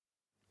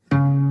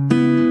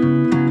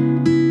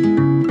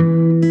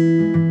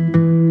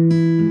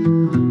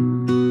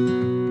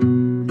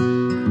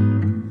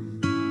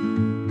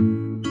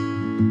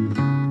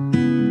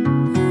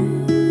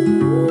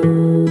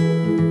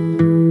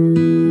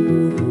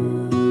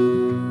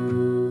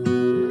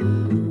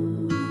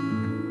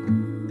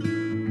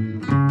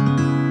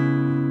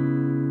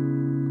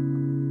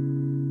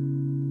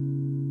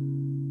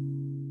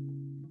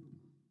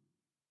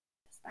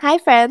Hi,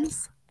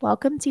 friends.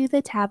 Welcome to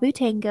the Taboo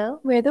Tango.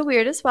 Where the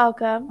weirdest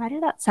welcome. Why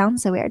did that sound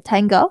so weird?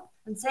 Tango.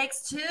 It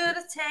takes two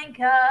to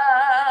tango.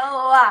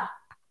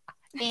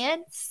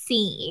 And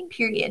scene.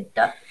 Period.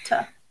 Duh,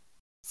 duh.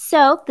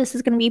 So, this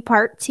is going to be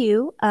part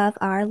 2 of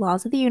our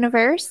Laws of the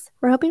Universe.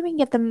 We're hoping we can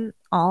get them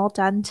all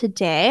done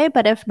today,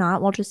 but if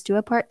not, we'll just do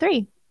a part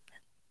 3.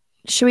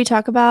 Should we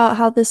talk about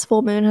how this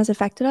full moon has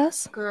affected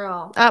us?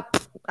 Girl.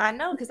 I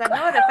know, because I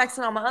know it affects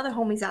all my other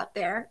homies out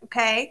there,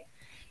 okay?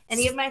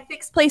 Any of my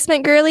fixed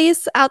Placement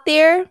girlies out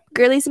there,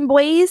 girlies and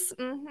boys.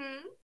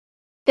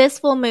 This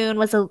full moon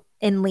was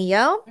in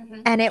Leo,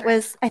 and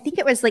I think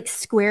it was like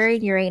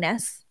squaring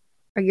Uranus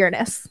or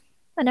Uranus.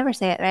 I never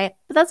say it right,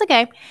 but that's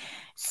okay.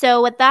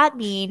 So what that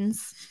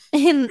means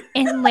in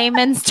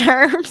layman's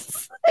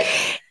terms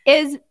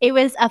is it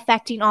was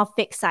affecting all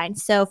fixed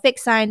signs. So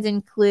fixed signs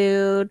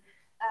include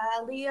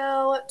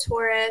Leo,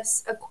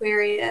 Taurus,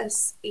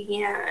 Aquarius,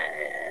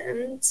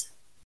 and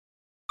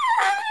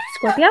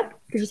Scorpio.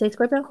 Did you say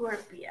Scorpio?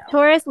 Scorpio.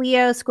 Taurus,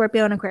 Leo,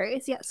 Scorpio, and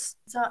Aquarius. Yes.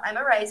 So I'm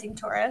a rising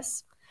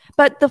Taurus.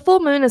 But the full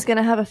moon is going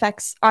to have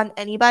effects on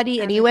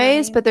anybody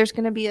anyways, Everybody. but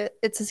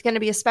it's going to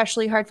be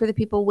especially hard for the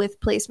people with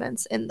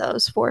placements in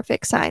those 4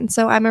 fixed signs.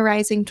 So I'm a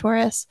rising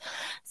Taurus.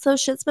 So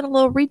shit's been a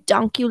little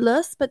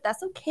redonkulous, but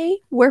that's okay.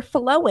 We're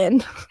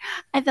flowing.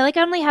 I feel like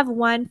I only have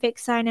one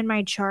fixed sign in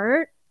my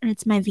chart, and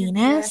it's my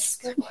Venus.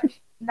 Yes, good one.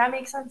 That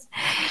makes sense.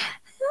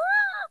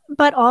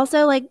 But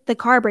also like the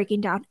car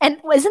breaking down. And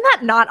isn't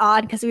that not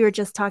odd? Because we were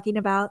just talking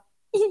about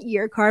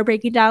your car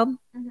breaking down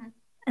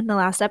in the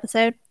last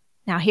episode.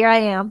 Now here I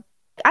am.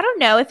 I don't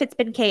know if it's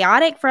been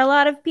chaotic for a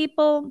lot of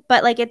people,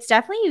 but like it's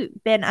definitely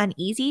been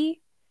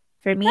uneasy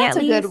for me. That's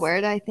at least. a good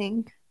word, I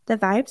think. The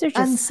vibes are just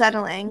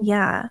Unsettling.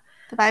 Yeah.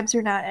 The vibes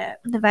are not it.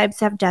 The vibes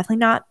have definitely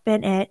not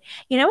been it.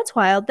 You know what's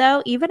wild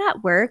though? Even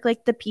at work,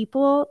 like the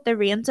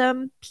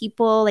random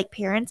people, like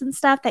parents and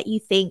stuff that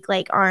you think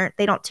like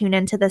they don't tune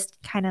into this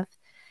kind of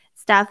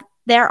stuff.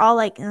 They're all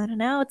like, I don't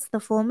know, it's the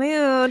full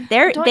moon.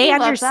 They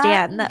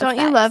understand that. Don't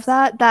you love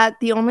that? That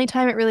the only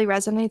time it really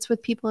resonates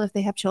with people if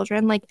they have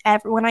children. Like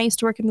when I used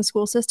to work in the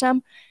school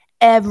system,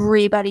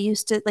 everybody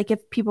used to like if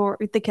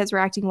the kids were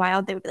acting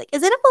wild, they would be like,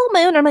 "Is it a full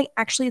moon?" I'm like,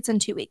 "Actually, it's in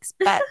 2 weeks."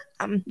 But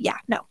yeah,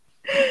 no.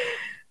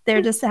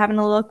 They're just having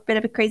a little bit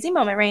of a crazy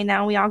moment right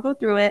now. We all go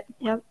through it.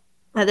 Yep.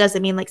 That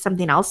doesn't mean like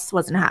something else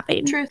wasn't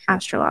happening. True.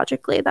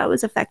 Astrologically that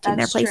was affecting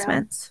That's their true.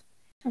 placements.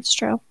 That's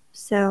true.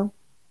 So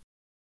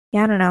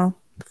yeah, I don't know.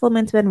 The full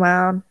moon's been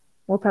wild.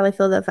 We'll probably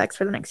feel the effects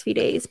for the next few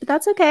days, but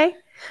that's okay.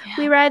 Yeah.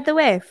 We ride the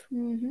wave.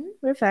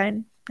 We're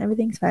fine.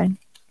 Everything's fine.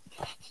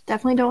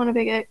 Definitely don't want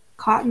to get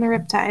caught in the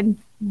riptide.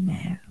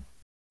 No.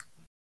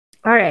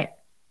 All right.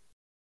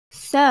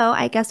 So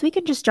I guess we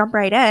can just jump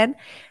right in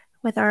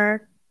with the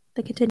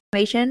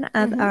continuation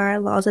of our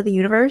Laws of the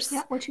Universe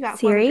Yeah, what you got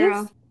series. for me,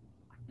 girl?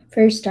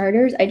 For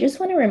starters, I just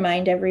want to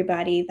remind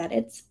everybody that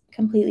it's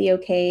completely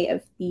okay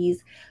if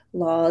these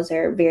laws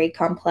are very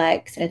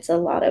complex and it's a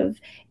lot of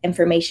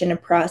information to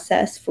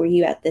process for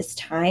you at this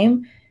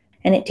time.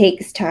 And it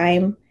takes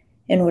time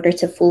in order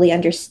to fully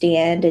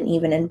understand and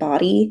even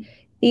embody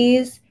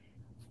these.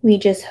 We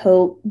just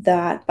hope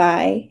that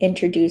by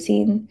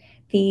introducing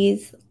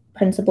these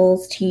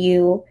principles to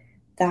you,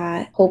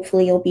 that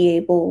hopefully you'll be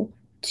able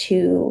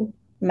to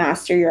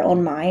master your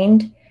own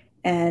mind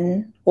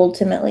and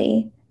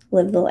ultimately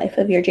live the life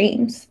of your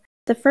dreams.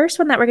 The first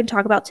one that we're going to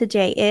talk about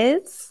today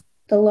is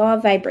the law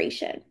of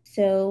vibration.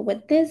 So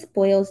what this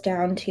boils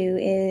down to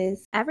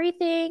is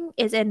everything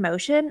is in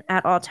motion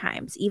at all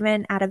times,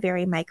 even at a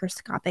very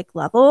microscopic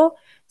level.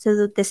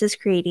 So this is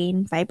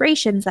creating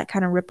vibrations that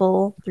kind of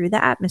ripple through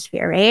the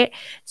atmosphere, right?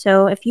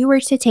 So if you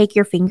were to take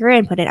your finger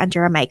and put it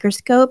under a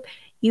microscope,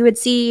 you would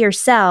see your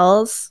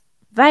cells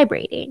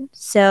vibrating.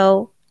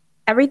 So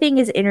everything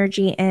is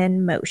energy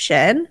in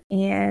motion,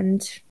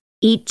 and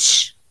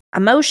each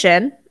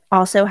emotion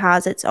also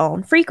has its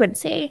own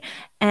frequency.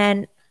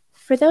 And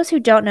for those who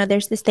don't know,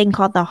 there's this thing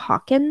called the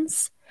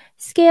Hawkins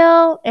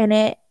scale, and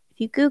if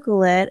you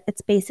Google it,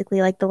 it's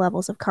basically like the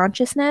levels of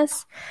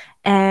consciousness,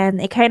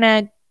 and it kind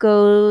of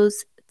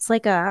goes, it's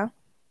like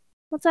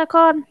what's that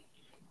called?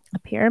 A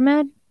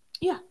pyramid?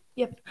 Yeah.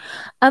 Yep.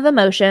 Of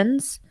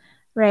emotions,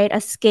 right? A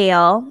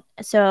scale.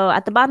 So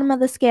at the bottom of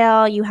the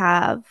scale, you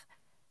have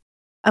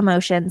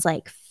emotions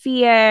like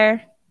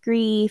fear,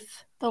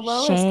 grief, The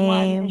lowest shame.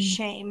 one is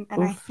shame,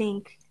 and I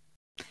think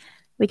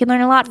we can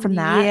learn a lot from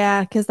that.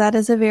 Yeah, because that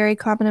is a very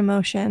common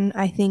emotion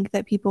I think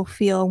that people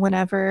feel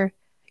whenever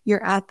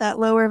you're at that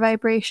lower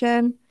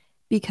vibration,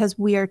 because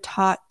we are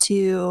taught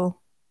to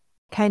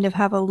kind of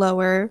have a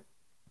lower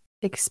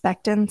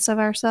expectance of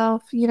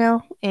ourselves,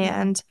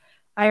 And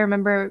I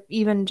remember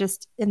even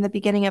just in the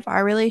beginning of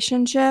our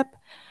relationship,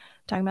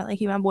 talking about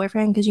like you my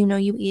boyfriend because you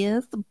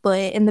is,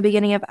 but in the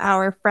beginning of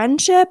our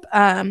friendship,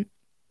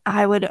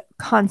 I would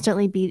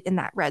constantly be in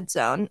that red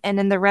zone. And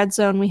in the red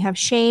zone, we have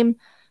shame,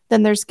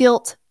 then there's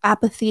guilt,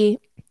 apathy,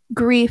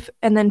 grief,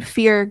 and then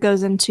fear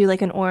goes into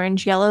like an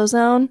orange-yellow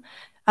zone,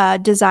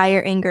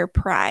 desire, anger,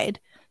 pride.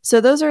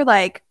 So those are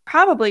like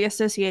probably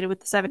associated with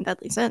the 7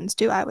 deadly sins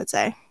too, I would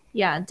say.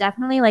 Yeah,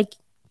 definitely like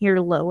your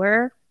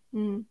lower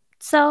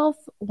self,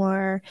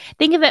 or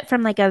think of it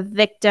from like a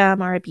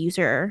victim or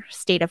abuser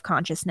state of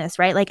consciousness,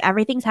 right? Like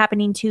everything's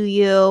happening to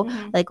you,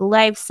 like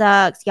life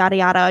sucks, yada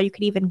yada. You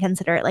could even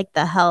consider it like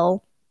the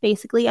hell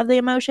basically of the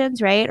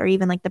emotions, right? Or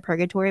even like the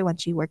purgatory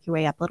once you work your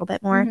way up a little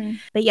bit more.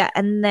 But yeah,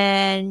 and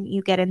then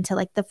you get into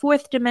like the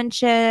fourth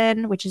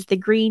dimension, which is the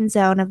green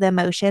zone of the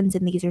emotions,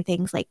 and these are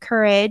things like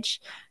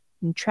courage,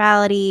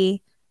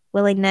 neutrality,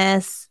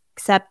 willingness,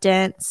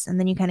 acceptance, and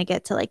then you kind of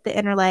get to like the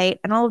inner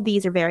light, and all of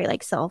these are very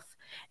like self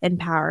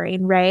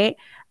empowering, right?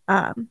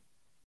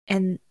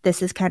 And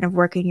this is kind of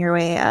working your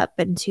way up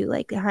into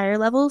like the higher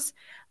levels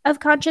of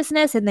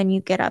consciousness, and then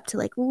you get up to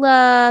like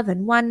love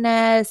and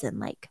oneness and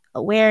like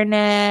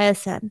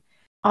awareness, and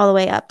all the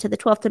way up to the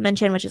 12th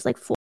dimension, which is like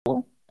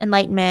full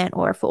enlightenment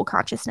or full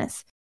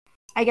consciousness.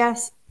 I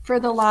guess for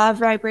the law of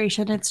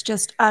vibration, it's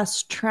just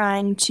us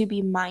trying to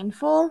be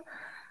mindful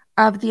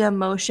of the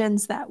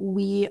emotions that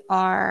we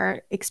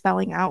are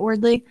expelling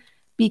outwardly,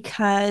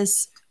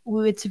 because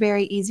it's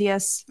very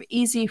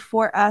easy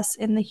for us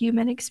in the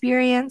human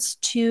experience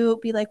to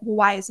be like, well,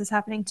 why is this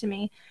happening to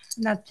me?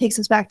 And that takes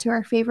us back to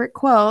our favorite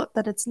quote,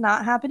 that it's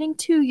not happening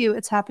to you,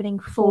 it's happening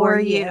for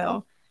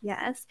you.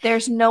 Yes.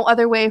 There's no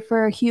other way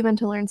for a human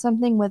to learn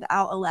something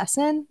without a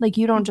lesson. Like,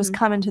 you don't just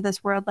come into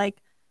this world like,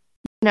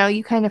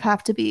 you kind of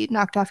have to be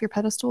knocked off your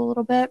pedestal a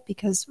little bit,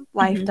 because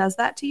life does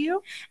that to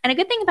you. And a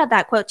good thing about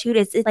that quote too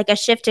is it's like a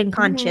shift in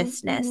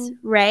consciousness,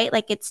 right?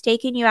 Like it's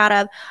taking you out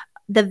of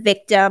the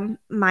victim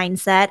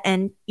mindset,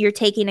 and you're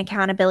taking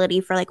accountability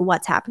for like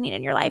what's happening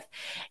in your life.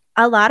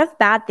 A lot of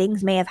bad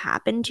things may have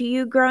happened to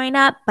you growing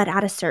up, but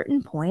at a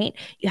certain point,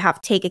 you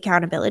have to take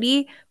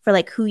accountability for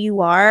like who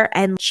you are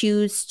and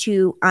choose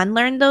to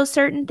unlearn those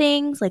certain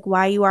things, like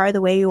why you are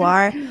the way you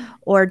are,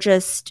 or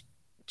just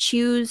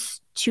choose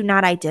to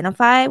not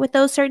identify with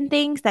those certain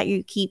things that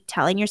you keep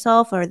telling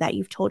yourself or that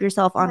you've told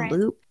yourself on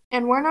loop.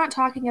 And we're not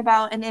talking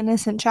about an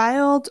innocent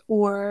child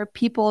or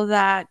people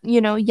that,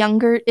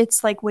 younger.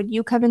 It's like when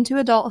you come into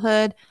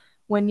adulthood,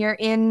 when you're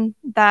in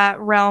that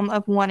realm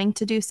of wanting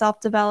to do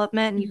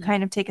self-development, and you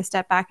kind of take a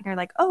step back and you're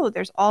like, oh,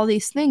 there's all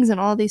these things and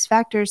all these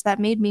factors that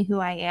made me who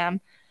I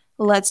am.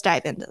 Let's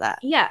dive into that.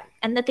 Yeah.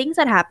 And the things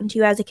that happened to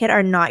you as a kid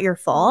are not your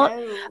fault.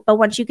 No. But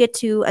once you get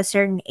to a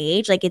certain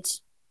age, like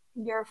it's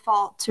your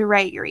fault to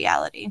write your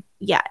reality.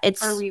 Yeah,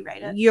 it's or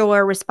rewrite it.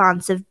 Your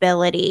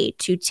responsibility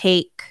to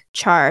take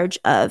charge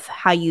of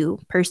how you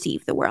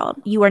perceive the world.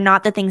 You are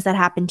not the things that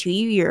happen to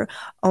you. You're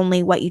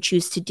only what you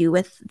choose to do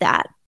with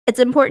that. It's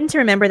important to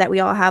remember that we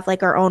all have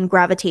like our own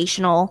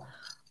gravitational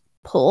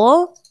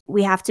pull.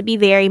 We have to be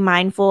very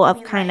mindful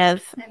of kind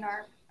of in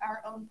our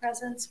own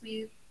presence,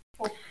 we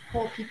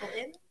pull people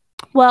in.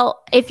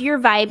 Well, if you're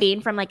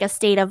vibing from like a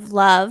state of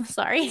love,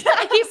 sorry,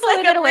 I keep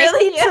pulling it away.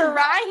 Really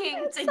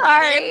trying to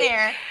get in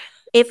there.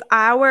 If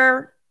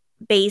our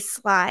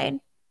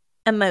baseline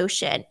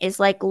emotion is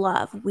like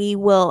love, we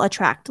will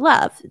attract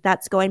love.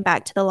 That's going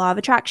back to the law of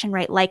attraction,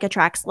 right? Like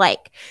attracts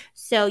like.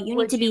 So you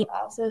need to be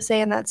also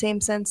say in that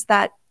same sense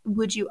that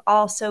would you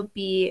also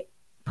be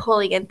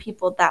pulling in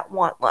people that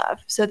want love?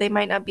 So they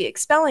might not be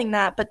expelling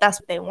that, but that's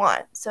what they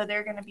want. So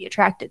they're going to be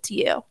attracted to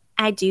you.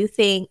 I do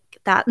think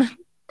that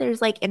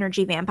there's like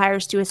energy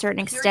vampires to a certain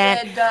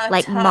extent,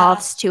 like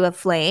moths to a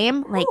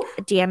flame. Like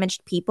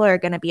damaged people are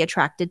going to be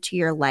attracted to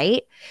your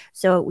light.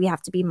 So we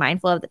have to be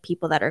mindful of the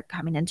people that are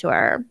coming into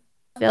our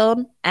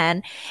field.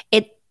 And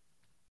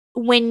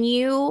when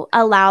you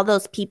allow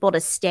those people to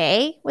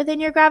stay within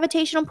your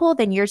gravitational pull,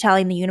 then you're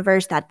telling the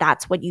universe that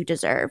that's what you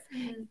deserve.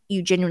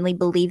 You genuinely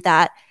believe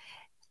that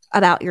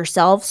about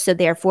yourself. So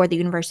therefore the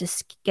universe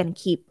is going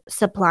to keep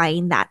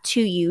supplying that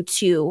to you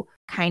to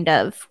kind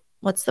of,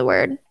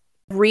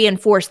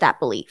 reinforce that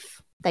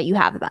belief that you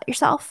have about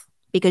yourself,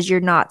 because you're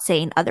not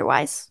saying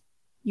otherwise.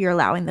 You're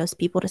allowing those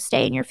people to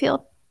stay in your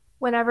field.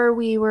 Whenever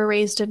we were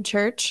raised in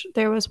church,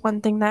 there was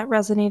one thing that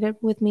resonated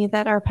with me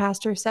that our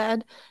pastor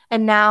said.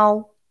 And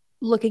now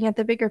looking at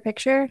the bigger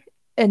picture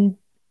and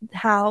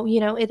how,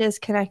 it is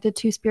connected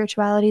to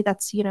spirituality,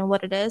 that's,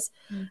 what it is,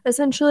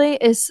 essentially,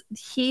 is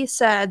he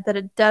said that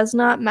it does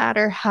not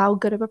matter how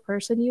good of a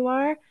person you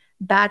are,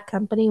 bad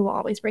company will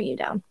always bring you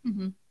down.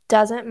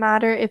 Doesn't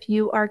matter if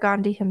you are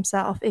Gandhi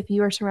himself, if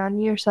you are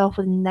surrounding yourself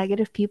with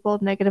negative people,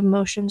 negative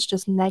emotions,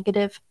 just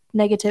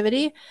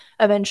negativity,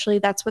 eventually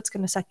that's what's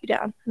going to suck you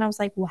down. And I was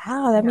like,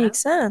 wow, that makes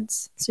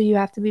sense. So you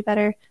have to be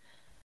better.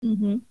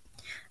 I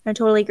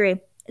totally agree.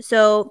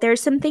 So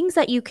there's some things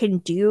that you can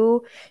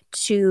do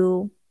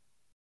to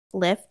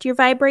lift your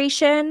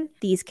vibration.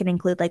 These can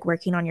include like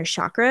working on your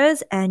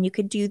chakras, and you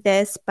could do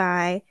this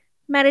by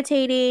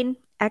meditating,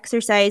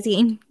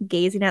 exercising,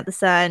 gazing at the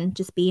sun,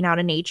 just being out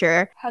in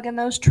nature, hugging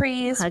those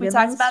trees. We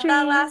talked about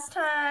that last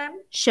time.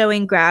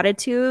 Showing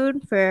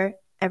gratitude for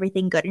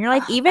everything good in your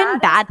life, even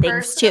bad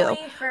things too.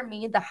 For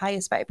me, the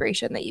highest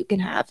vibration that you can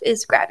have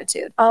is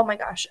gratitude. Oh my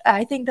gosh,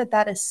 I think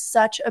that is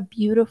such a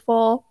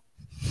beautiful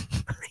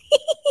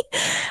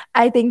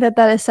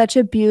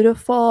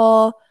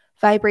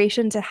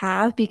vibration to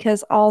have,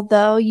 because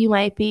although you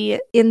might be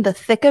in the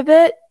thick of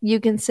it, you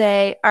can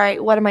say, all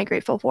right, what am I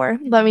grateful for?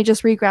 Let me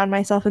just reground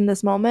myself in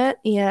this moment.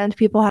 And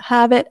people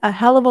have it a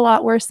hell of a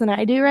lot worse than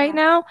I do right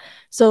now.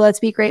 So let's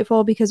be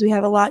grateful, because we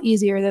have a lot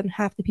easier than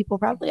half the people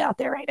probably out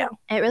there right now.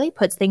 It really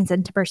puts things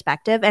into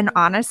perspective. And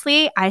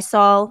honestly, I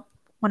saw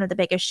one of the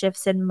biggest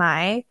shifts in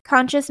my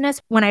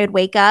consciousness when I would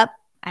wake up.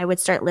 I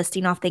would start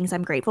listing off things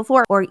I'm grateful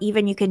for, or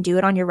even you can do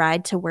it on your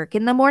ride to work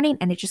in the morning,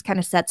 and it just kind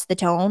of sets the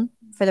tone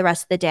for the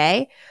rest of the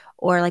day.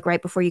 Or like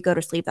right before you go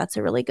to sleep, that's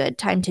a really good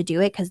time to do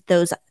it, because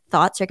those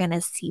thoughts are going to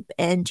seep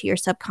into your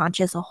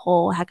subconscious a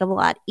whole heck of a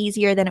lot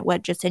easier than it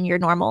would just in your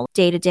normal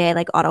day-to-day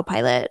like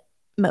autopilot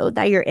mode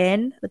that you're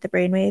in with the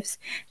brainwaves.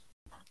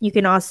 You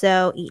can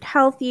also eat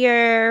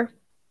healthier.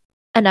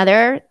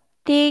 Another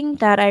thing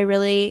that I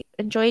really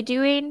enjoy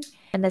doing,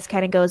 and this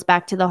kind of goes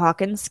back to the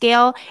Hawkins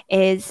scale,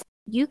 is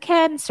you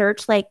can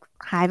search like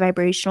high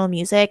vibrational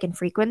music and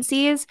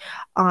frequencies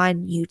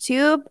on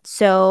YouTube.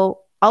 So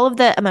all of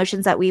the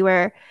emotions that we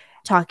were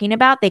talking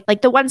about, they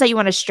like the ones that you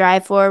want to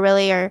strive for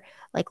really are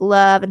like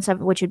love and stuff,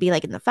 which would be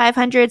like in the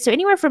 500. So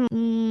anywhere from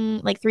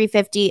like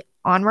 350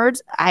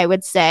 onwards, I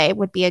would say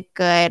would be a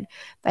good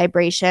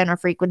vibration or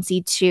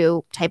frequency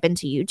to type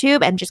into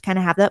YouTube and just kind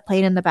of have that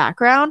playing in the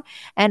background.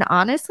 And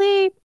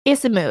honestly,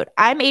 it's a mood.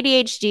 I'm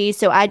ADHD,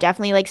 so I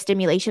definitely like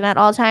stimulation at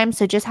all times.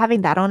 So just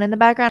having that on in the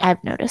background,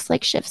 I've noticed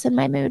like shifts in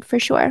my mood for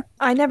sure.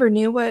 I never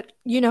knew what,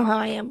 you know how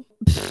I am.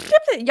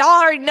 Y'all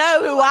already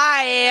know who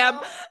I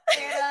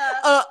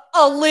am.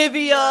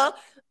 Olivia.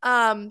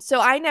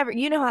 So I never,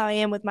 you know how I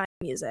am with my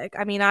music.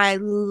 I mean, I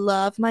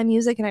love my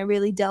music and I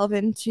really delve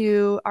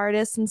into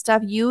artists and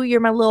stuff. You're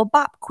my little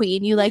bop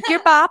queen. You like your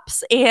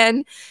bops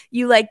and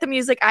you like the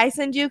music I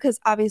send you, because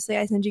obviously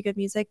I send you good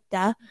music,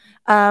 duh.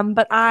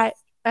 But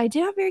I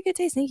do have very good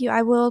taste. Thank you.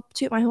 I will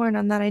toot my horn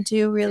on that. I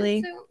do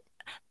really.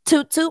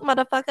 Toot toot,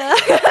 motherfucker.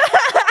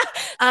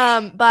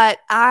 But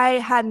I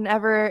hadn't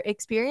ever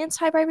experienced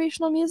high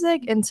vibrational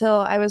music until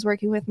I was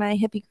working with my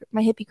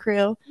hippie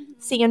crew,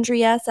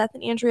 Sandria, Seth,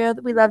 and Andrea.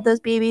 We love those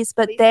babies,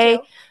 but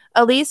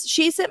Elise,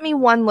 she sent me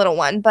one little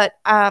one. But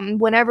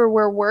whenever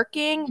we're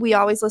working, we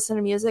always listen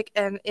to music,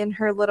 and in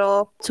her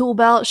little tool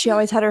belt, she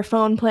always had her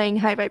phone playing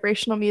high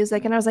vibrational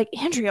music. And I was like,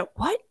 Andrea,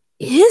 what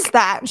is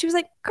that? And she was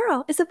like,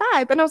 girl, it's a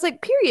vibe. And I was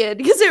like, period,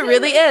 because it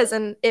really is,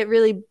 and it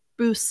really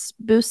boosts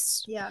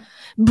boosts you up.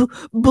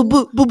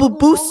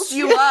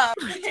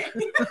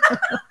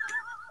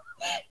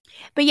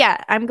 But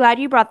yeah, I'm glad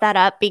you brought that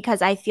up,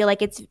 because I feel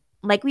like it's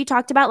like we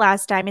talked about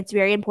last time, it's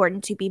very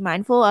important to be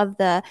mindful of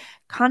the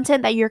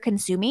content that you're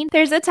consuming.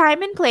 There's a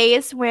time and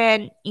place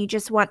when you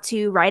just want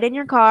to ride in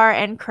your car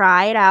and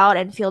cry it out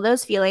and feel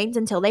those feelings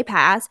until they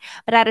pass.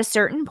 But at a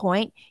certain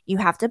point, you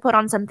have to put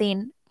on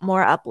something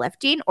more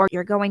uplifting, or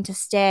you're going to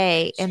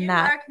stay in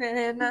that.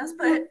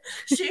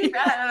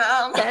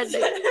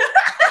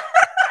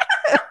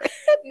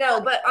 No,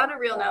 but on a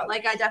real note,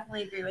 like I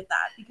definitely agree with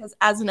that, because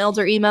as an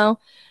elder emo,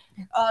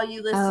 all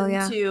you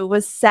listened to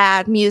was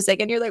sad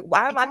music, and you're like,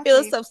 why am I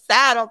feeling so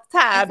sad all the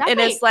time? Exactly.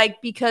 And it's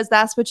like, because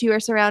that's what you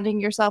are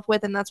surrounding yourself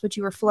with, and that's what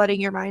you were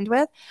flooding your mind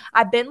with.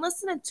 I've been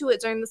listening to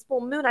it during this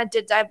full moon. I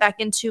did dive back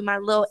into my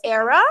little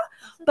era,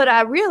 but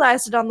I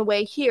realized it on the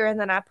way here, and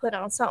then I put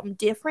on something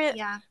different.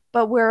 Yeah.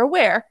 But we're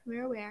aware.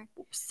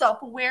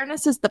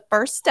 Self-awareness is the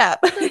first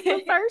step.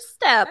 The first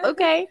step.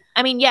 Okay.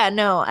 I mean, yeah,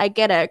 no, I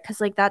get it.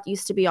 Because like that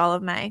used to be all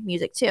of my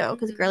music too.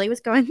 Because Girlie was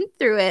going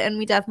through it, and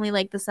we definitely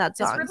like the sad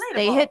songs.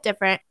 They hit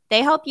different.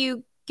 They help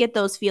you get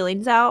those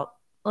feelings out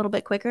a little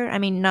bit quicker. I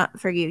mean, not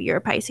for you. You're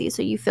a Pisces,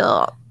 so you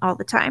feel all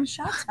the time.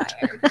 Shots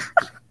fired.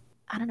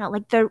 I don't know.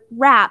 Like the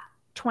rap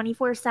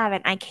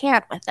 24/7. I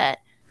can't with it.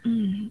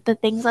 The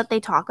things that they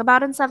talk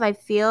about and stuff, I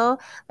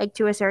feel like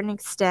to a certain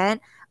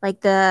extent,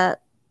 like the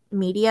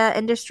media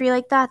industry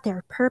like that,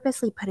 they're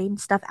purposely putting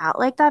stuff out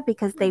like that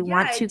because they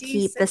want to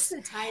keep this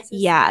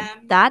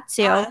that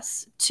too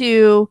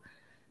to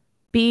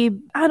be,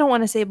 I don't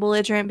want to say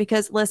belligerent,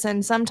 because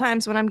listen,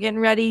 sometimes when I'm getting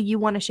ready, you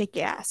want to shake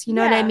your ass, you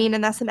know what I mean?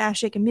 And that's some ass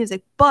shaking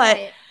music, but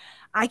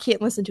I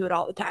can't listen to it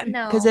all the time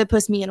because it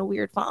puts me in a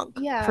weird funk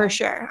for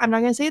sure. I'm not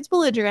gonna say it's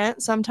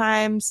belligerent.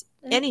 Sometimes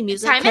any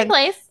music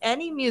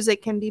any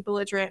music can be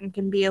belligerent and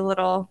can be a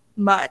little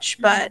much,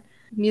 but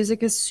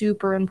music is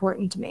super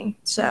important to me.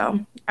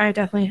 So I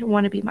definitely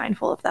want to be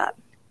mindful of that.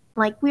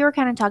 Like we were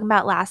kind of talking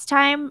about last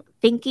time,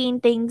 thinking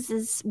things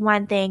is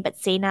one thing, but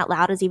saying out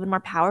loud is even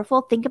more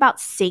powerful. Think about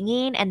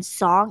singing and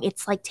song.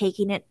 It's like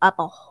taking it up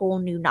a whole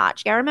new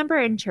notch. I remember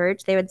in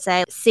church, they would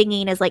say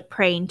singing is like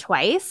praying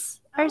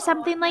twice or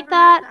something like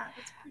that.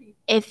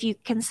 If you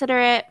consider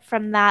it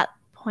from that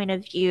point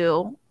of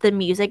view, the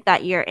music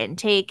that you're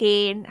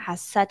intaking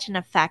has such an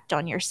effect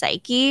on your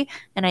psyche.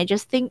 And I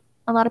just think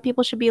a lot of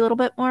people should be a little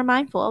bit more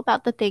mindful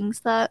about the things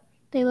that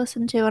they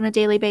listen to on a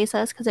daily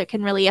basis, because it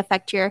can really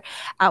affect your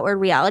outward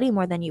reality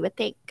more than you would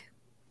think.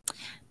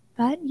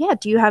 But yeah,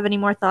 do you have any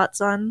more thoughts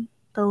on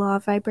the law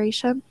of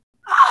vibration?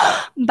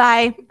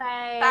 Bye.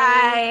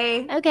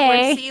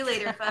 Okay. We'll see you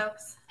later,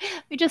 folks.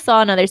 We just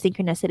saw another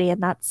synchronicity,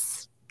 and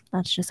that's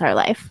just our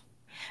life.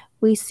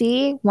 We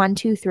see 1,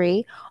 2,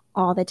 3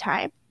 all the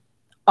time.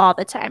 All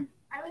the time.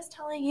 I was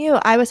telling you,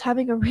 I was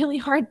having a really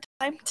hard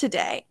time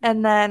today.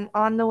 And then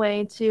on the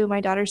way to my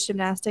daughter's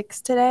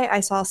gymnastics today, I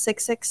saw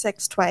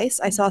 666 twice.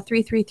 I saw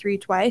 333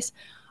 twice.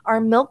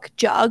 Our milk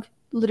jug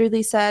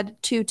literally said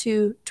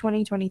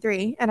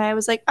 2/2/2023. And I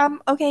was like,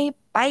 okay,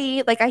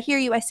 bye. Like, I hear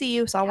you. I see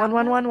you. Saw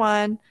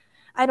 1111.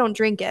 I don't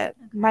drink it.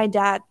 My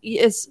dad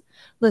is,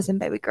 listen,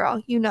 baby girl,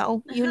 you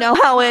know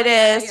how it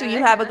is. So you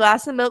have a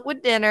glass of milk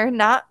with dinner,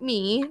 not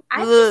me.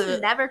 I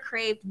just never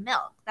craved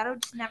milk. That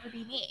would just never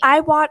be me. I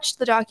watched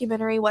the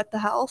documentary What the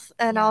Health,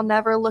 and I'll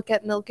never look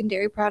at milk and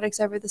dairy products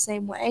ever the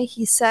same way.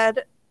 He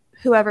said,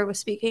 whoever was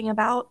speaking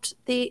about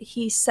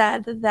he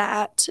said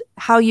that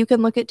how you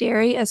can look at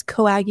dairy as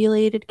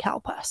coagulated cow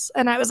pus.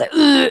 And I was like,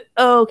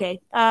 oh, okay,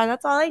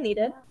 that's all I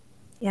needed.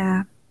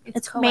 Yeah.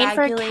 It's made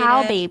for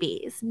cow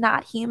babies,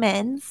 not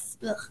humans.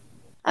 Ugh.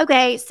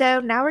 Okay,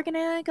 so now we're going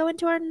to go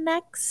into our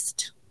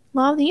next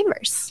law of the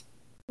universe,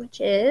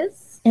 which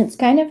is... It's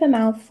kind of a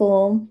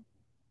mouthful,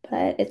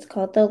 but it's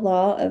called the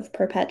law of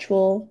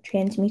perpetual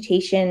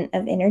transmutation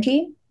of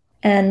energy.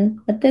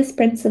 And what this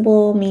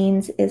principle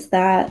means is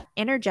that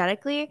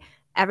energetically,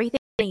 everything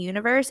in the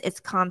universe is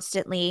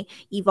constantly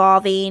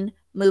evolving,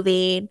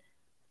 moving,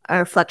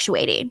 or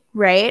fluctuating,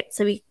 right?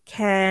 So we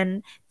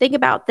can think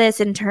about this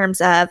in terms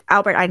of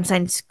Albert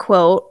Einstein's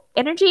quote,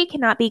 energy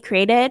cannot be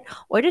created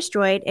or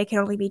destroyed. It can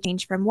only be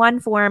changed from one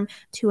form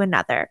to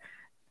another.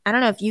 I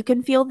don't know if you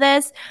can feel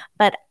this,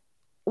 but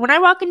when I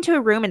walk into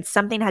a room and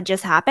something had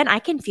just happened, I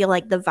can feel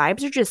like the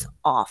vibes are just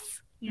off.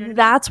 You know,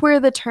 that's where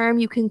the term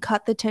you can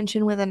cut the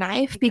tension with a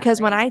knife, because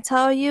when I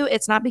tell you,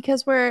 it's not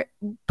because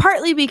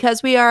partly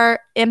because we are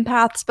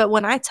empaths, but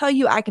when I tell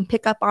you I can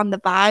pick up on the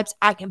vibes,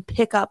 I can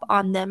pick up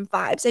on them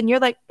vibes. And you're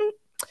like,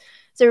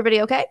 is everybody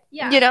okay?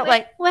 Yeah. You know,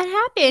 like what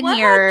happened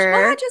here?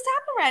 What just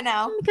happened right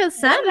now? Because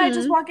what did I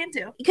just walk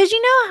into? Because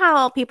you know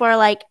how people are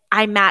like,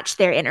 I match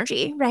their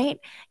energy, right?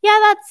 Yeah,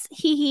 that's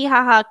hee hee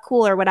ha ha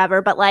cool or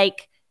whatever, but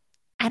like,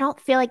 I don't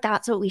feel like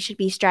that's what we should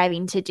be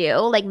striving to do,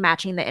 like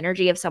matching the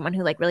energy of someone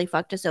who like really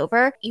fucked us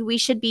over. We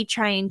should be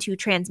trying to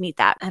transmute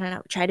that. I don't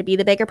know, try to be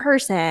the bigger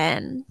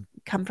person,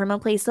 come from a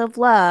place of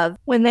love.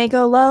 When they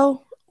go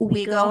low,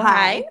 we go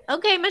high.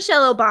 Okay,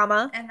 Michelle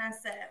Obama. And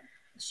that's it.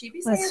 She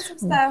be saying some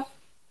stuff.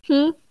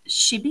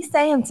 She be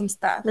saying some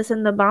stuff.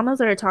 Listen, the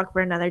Obamas are a talk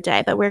for another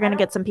day, but we're going to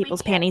get some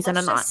people's panties in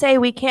a knot. Just say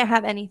we can't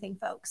have anything,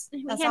 folks.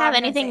 We can't have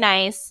anything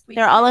nice.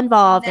 They're all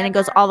involved, and it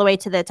goes all the way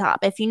to the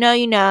top. If you know,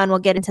 you know, and we'll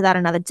get into that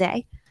another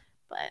day.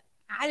 But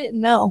I didn't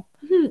know.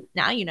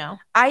 Now you know.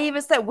 I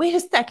even said, wait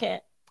a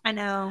second. I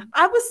know.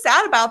 I was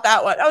sad about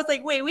that one. I was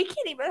like, wait, we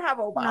can't even have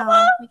Obama?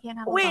 No, we can't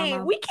have Obama. Wait,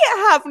 we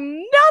can't have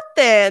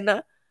nothing.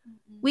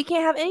 Mm-hmm. We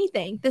can't have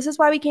anything. This is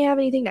why we can't have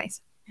anything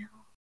nice. No.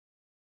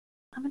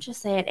 I'm going to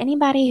just say it.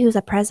 Anybody who's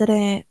a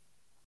president,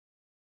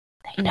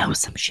 they know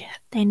some shit.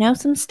 They know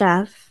some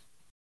stuff.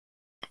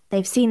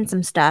 They've seen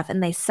some stuff,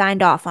 and they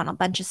signed off on a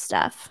bunch of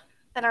stuff.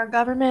 And our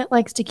government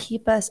likes to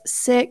keep us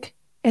sick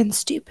and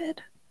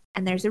stupid.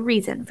 And there's a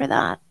reason for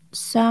that.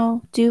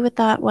 So do with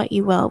that what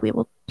you will. We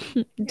will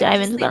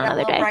dive into that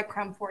another day.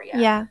 Breadcrumb for you.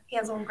 Yeah.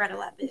 Hands on Greta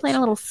that bitch. Playing a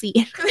little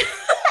seed.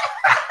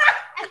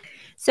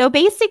 So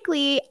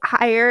basically,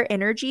 higher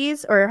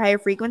energies or higher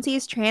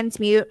frequencies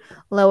transmute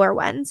lower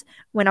ones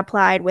when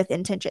applied with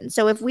intention.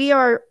 So if we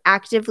are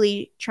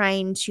actively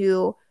trying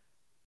to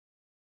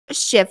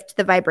shift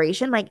the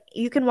vibration, like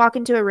you can walk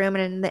into a room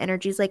and the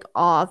energy's like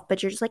off,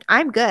 but you're just like,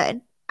 I'm good.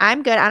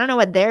 I'm good. I don't know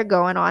what they're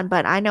going on,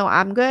 but I know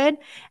I'm good.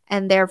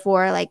 And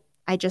therefore, like,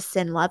 I just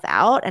send love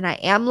out, and I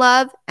am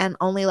love, and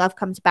only love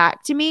comes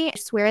back to me. I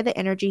swear the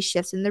energy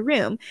shifts in the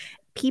room.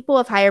 People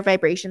of higher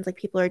vibrations, like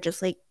people are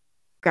just like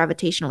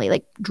gravitationally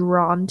like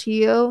drawn to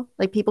you,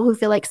 like people who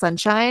feel like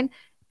sunshine.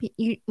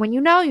 When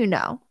you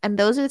know, and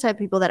those are the type of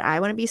people that I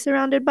want to be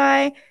surrounded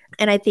by.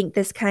 And I think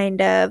this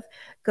kind of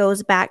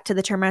goes back to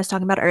the term I was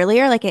talking about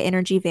earlier, like an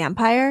energy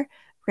vampire,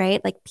 right?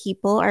 Like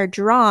people are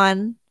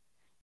drawn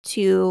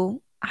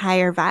to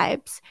higher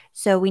vibes.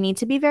 So we need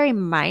to be very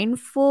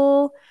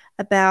mindful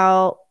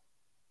about,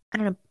 I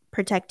don't know,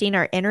 protecting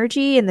our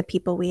energy and the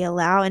people we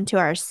allow into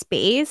our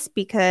space,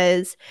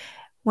 because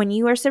when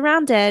you are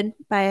surrounded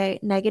by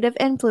negative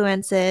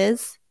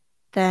influences,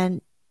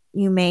 then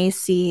you may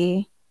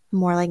see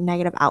more like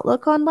negative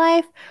outlook on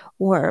life,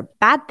 or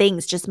bad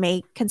things just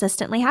may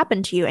consistently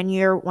happen to you and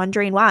you're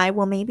wondering why.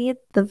 Well, maybe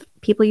it's the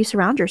people you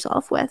surround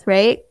yourself with,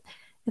 right?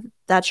 If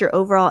that's your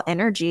overall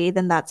energy,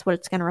 then that's what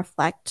it's going to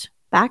reflect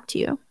back to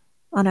you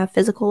on a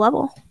physical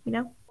level, you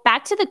know?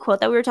 Back to the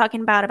quote that we were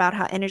talking about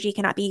how energy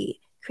cannot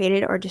be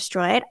created or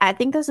destroyed. I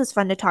think this is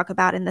fun to talk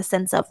about in the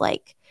sense of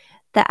like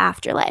the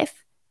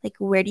afterlife. Like,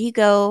 where do you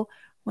go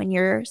when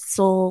your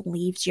soul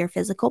leaves your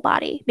physical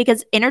body?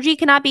 Because energy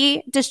cannot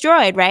be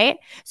destroyed, right?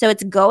 So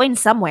it's going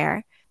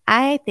somewhere.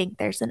 I think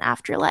there's an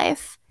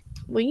afterlife.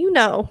 Well, you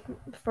know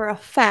for a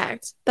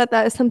fact that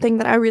is something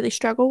that I really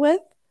struggle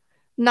with.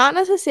 Not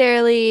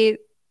necessarily,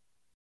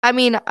 I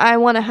mean, I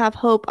want to have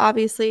hope,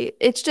 obviously.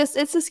 It's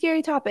a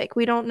scary topic.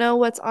 We don't know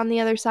what's on the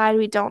other side.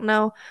 We don't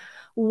know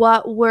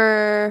what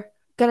we're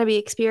going to be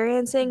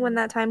experiencing when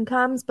that time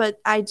comes,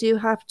 but I do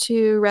have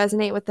to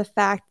resonate with the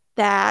fact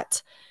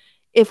that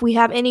if we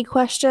have any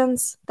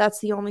questions,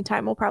 that's the only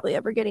time we'll probably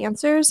ever get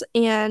answers.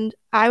 And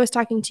I was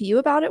talking to you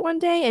about it one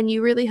day, and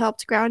you really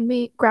helped ground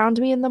me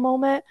in the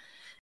moment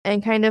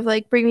and kind of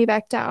like bring me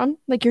back down.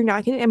 Like, I'm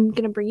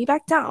going to bring you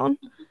back down.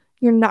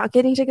 You're not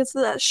getting tickets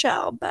to that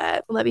show,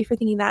 but love you for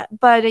thinking that.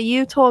 But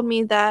you told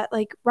me that,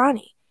 like,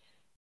 Ronnie,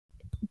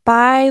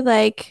 by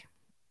like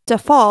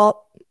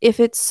default, if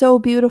it's so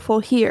beautiful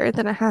here,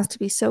 then it has to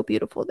be so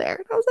beautiful there.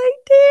 And I was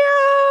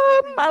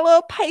like, damn, my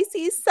little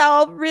Pisces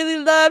self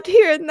really loved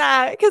hearing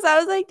that, because I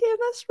was like, damn,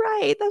 that's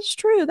right. That's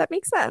true. That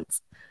makes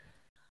sense.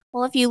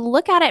 Well, if you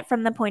look at it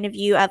from the point of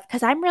view of,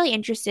 because I'm really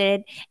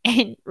interested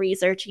in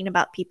researching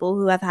about people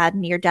who have had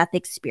near-death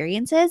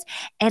experiences,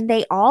 and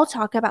they all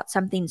talk about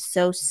something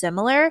so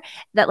similar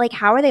that, like,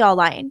 how are they all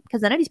lying?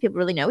 Because none of these people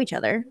really know each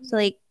other. So,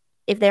 like,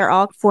 if they're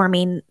all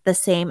forming the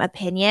same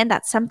opinion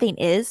that something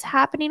is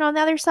happening on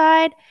the other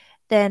side,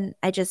 then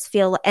I just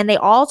feel, and they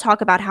all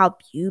talk about how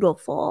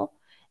beautiful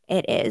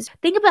it is.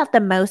 Think about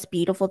the most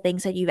beautiful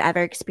things that you've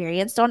ever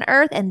experienced on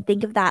Earth, and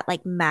think of that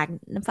like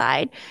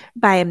magnified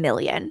by a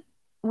million.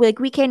 Like,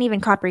 we can't even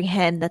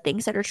comprehend the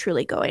things that are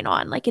truly going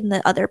on, like in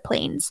the other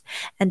planes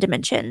and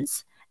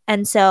dimensions.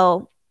 And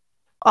so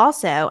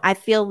also, I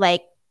feel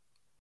like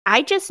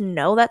I just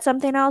know that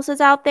something else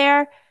is out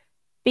there,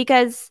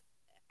 because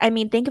I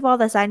mean, think of all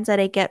the signs that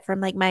I get from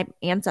like my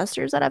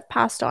ancestors that have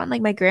passed on,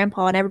 like my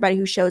grandpa and everybody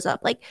who shows up.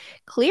 Like,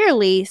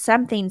 clearly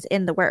something's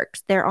in the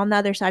works. They're on the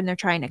other side and they're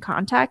trying to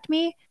contact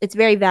me. It's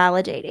very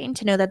validating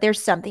to know that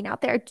there's something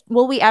out there.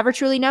 Will we ever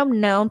truly know?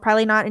 No,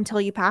 probably not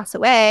until you pass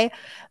away.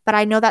 But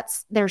I know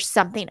there's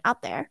something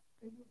out there.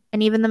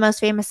 And even the most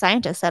famous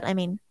scientists said, I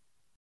mean,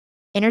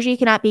 energy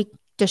cannot be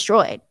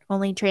destroyed,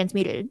 only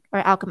transmuted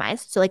or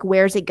alchemized. So, like,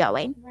 where's it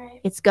going?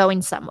 Right. It's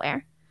going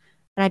somewhere.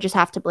 And I just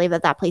have to believe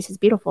that that place is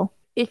beautiful.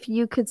 If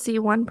you could see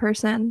one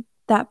person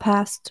that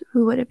passed,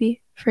 who would it be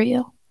for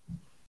you?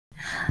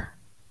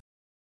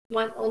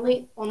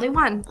 Only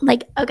one.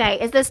 Like,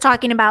 okay, is this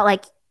talking about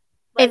like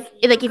if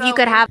you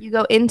could have, You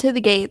go into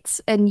the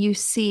gates and you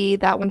see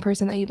that one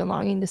person that you've been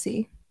longing to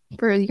see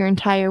for your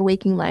entire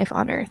waking life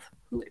on Earth,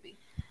 who would it be?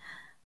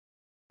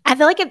 I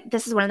feel like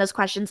this is one of those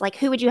questions, like,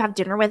 who would you have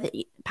dinner with,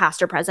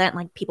 past or present,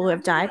 like people who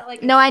have died?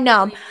 Like, No, I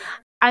know.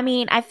 I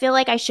mean, I feel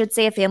like I should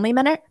say a family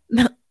member,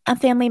 a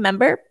family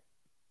member.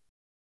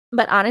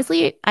 But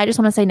honestly, I just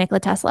want to say Nikola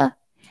Tesla.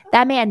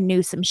 That man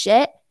knew some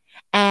shit,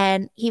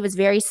 and he was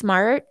very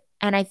smart.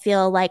 And I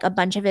feel like a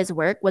bunch of his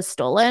work was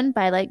stolen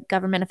by like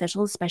government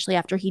officials, especially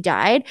after he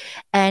died.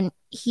 And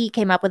he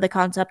came up with the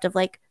concept of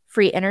like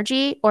free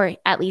energy, or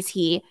at least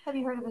he. Have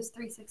you heard of his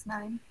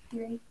 369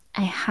 theory?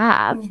 I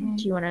have. Mm-hmm.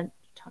 Do you want to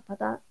talk about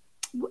that?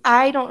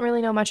 I don't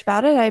really know much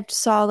about it. I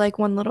saw like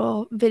one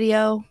little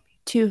video,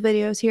 2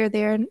 videos here,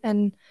 there,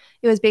 and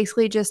it was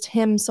basically just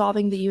him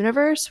solving the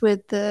universe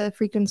with the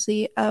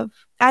frequency of,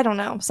 I don't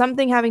know,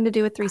 something having to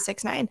do with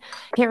 369.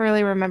 Can't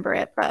really remember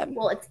it, but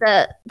well, it's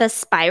the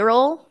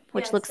spiral,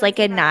 which looks like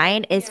a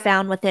 9, is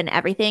found within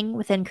everything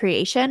within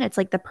creation. It's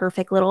like the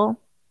perfect little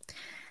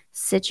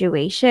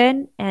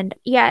situation. And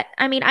yeah,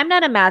 I mean, I'm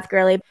not a math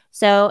girly,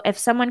 so if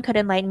someone could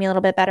enlighten me a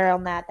little bit better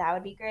on that, that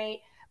would be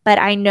great. But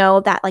I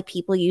know that like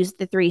people use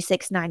the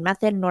 369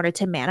 method in order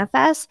to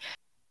manifest,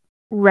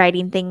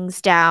 writing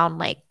things down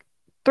like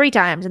 3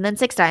 times and then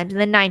 6 times and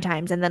then 9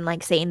 times and then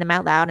like saying them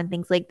out loud and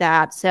things like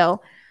that.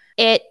 So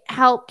it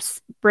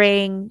helps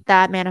bring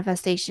that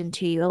manifestation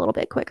to you a little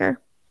bit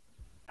quicker.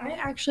 I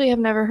actually have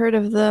never heard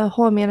of the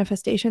whole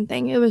manifestation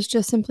thing. It was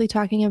just simply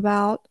talking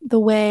about the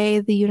way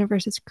the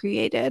universe is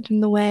created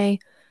and the way,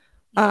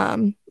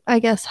 I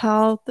guess,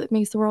 how that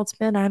makes the world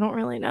spin. I don't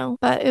really know,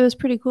 but it was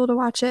pretty cool to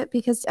watch it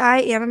because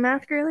I am a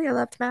math girly. I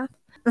loved math.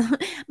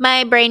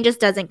 My brain just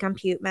doesn't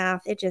compute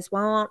math. It just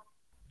won't.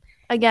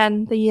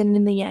 Again, the yin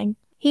and the yang.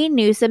 He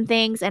knew some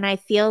things, and I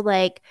feel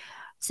like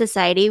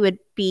society would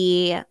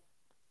be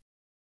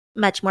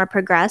much more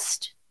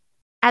progressed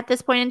at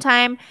this point in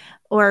time,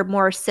 or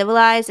more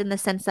civilized, in the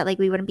sense that like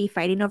we wouldn't be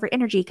fighting over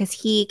energy, because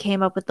he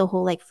came up with the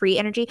whole like free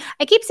energy.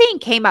 I keep saying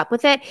came up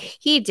with it.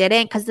 He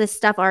didn't, because this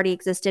stuff already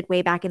existed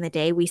way back in the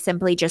day. We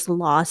simply just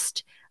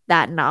lost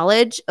that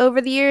knowledge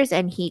over the years,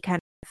 and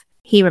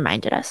he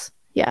reminded us.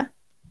 Yeah.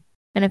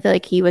 And I feel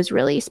like he was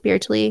really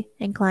spiritually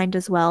inclined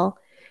as well.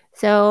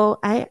 So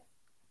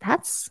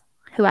that's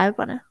who I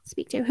want to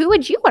speak to. Who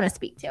would you want to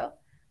speak to?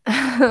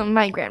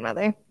 My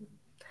grandmother.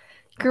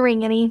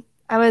 Gringany.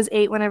 I was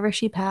 8 whenever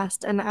she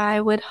passed, and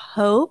I would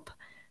hope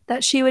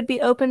that she would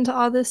be open to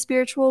all this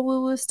spiritual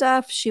woo-woo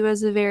stuff. She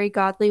was a very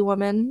godly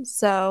woman,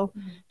 so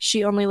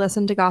she only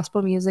listened to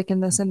gospel music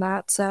and this and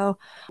that. So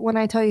when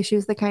I tell you she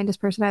was the kindest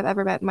person I've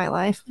ever met in my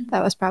life,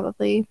 that was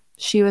probably,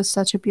 she was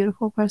such a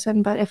beautiful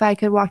person. But if I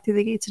could walk through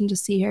the gates and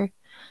just see her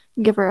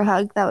and give her a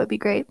hug, that would be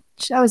great.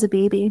 I was a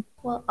baby.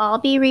 We'll all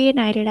be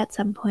reunited at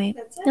some point.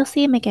 You'll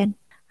see him again.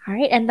 All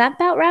right, and that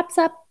about wraps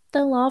up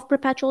the law of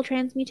perpetual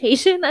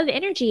transmutation of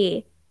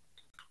energy.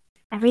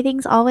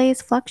 Everything's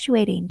always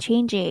fluctuating,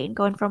 changing,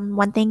 going from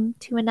one thing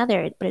to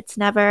another, but it's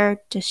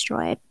never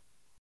destroyed.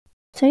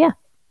 So yeah,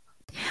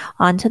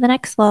 on to the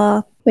next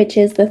law. Which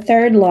is the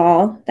third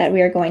law that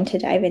we are going to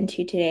dive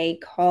into today,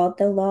 called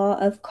the law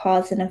of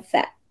cause and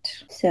effect.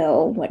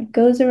 So what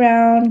goes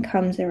around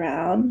comes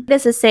around.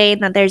 This is saying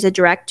that there's a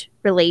direct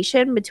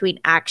relation between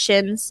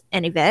actions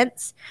and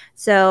events.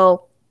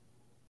 So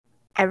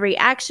every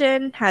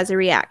action has a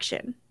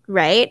reaction,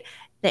 right?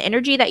 The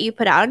energy that you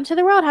put out into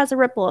the world has a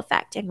ripple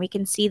effect. And we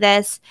can see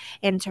this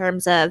in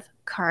terms of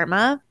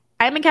karma.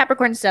 I'm in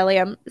Capricorn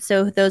stellium.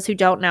 So those who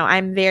don't know,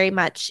 I'm very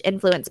much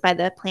influenced by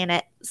the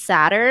planet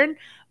Saturn,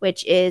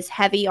 which is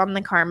heavy on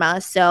the karma.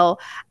 So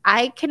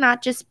I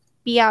cannot just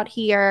be out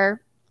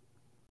here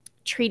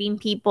treating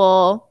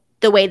people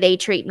the way they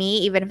treat me,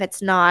 even if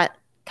it's not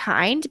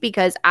kind,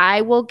 because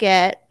I will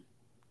get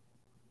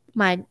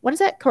my, what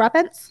is it?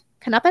 Comeuppance?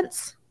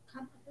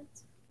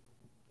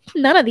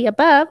 None of the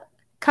above.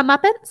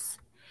 Comeuppance?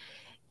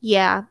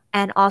 Yeah.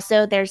 And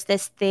also there's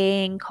this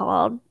thing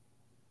called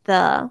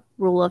the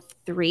rule of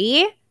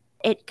three.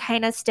 It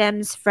kind of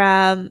stems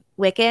from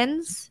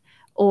Wiccans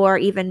or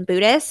even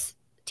Buddhist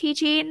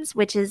teachings,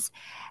 which is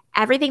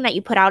everything that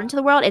you put out into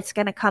the world, it's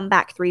going to come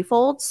back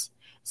threefolds.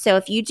 So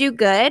if you do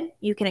good,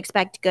 you can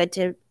expect good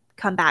to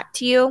come back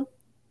to you.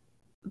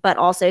 But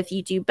also if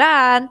you do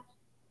bad,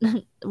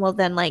 well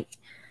then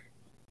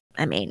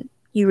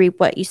you reap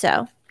what you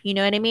sow. You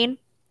know what I mean?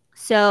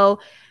 So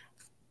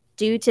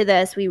due to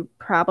this, we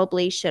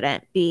probably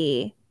shouldn't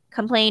be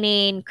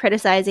complaining,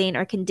 criticizing,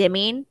 or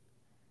condemning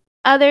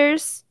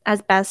others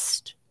as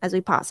best as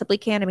we possibly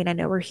can. I mean, I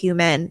know we're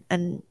human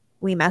and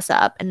we mess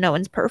up and no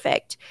one's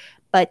perfect,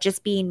 but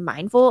just being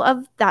mindful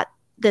of that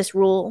this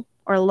rule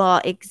or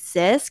law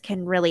exists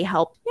can really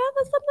help. Yeah,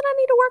 that's something I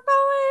need to work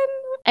on.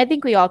 I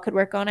think we all could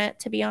work on it,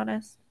 to be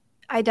honest.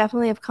 I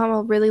definitely have come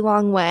a really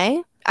long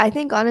way. I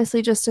think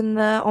honestly, just in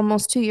the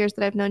almost 2 years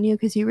that I've known you,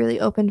 because you really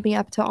opened me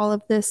up to all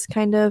of this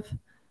kind of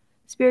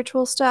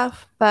spiritual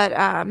stuff. But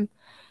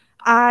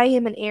I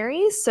am an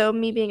Aries, so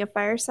me being a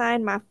fire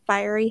sign, my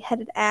fiery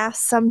headed ass,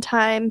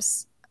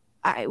 sometimes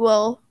I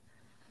will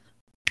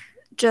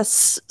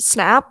just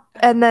snap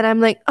and then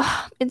I'm like,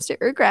 oh, instant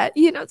regret.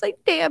 It's like,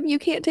 damn, you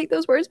can't take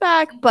those words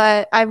back.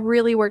 But I've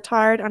really worked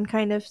hard on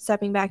kind of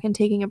stepping back and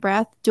taking a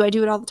breath. Do I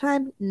do it all the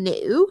time?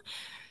 No.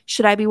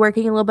 Should I be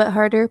working a little bit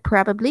harder?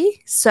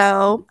 Probably.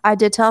 So I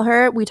did tell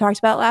her, we talked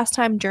about last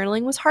time,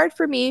 journaling was hard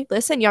for me.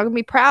 Listen, y'all gonna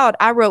be proud.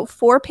 I wrote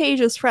 4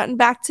 pages front and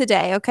back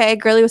today, okay?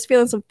 Girlie was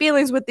feeling some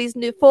feelings with these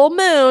new full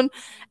moon,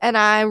 and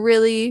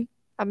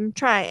I'm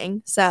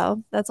trying.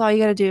 So that's all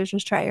you gotta do is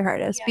just try your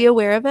hardest. Yeah. Be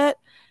aware of it.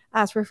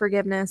 Ask for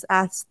forgiveness.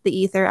 Ask the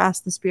ether.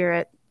 Ask the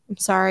spirit. I'm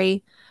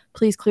sorry.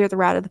 Please clear the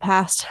route of the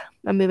past.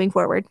 I'm moving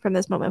forward from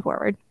this moment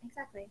forward.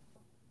 Exactly.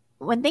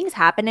 When things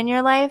happen in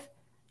your life,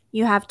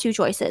 you have 2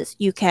 choices.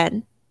 You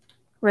can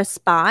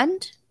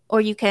respond or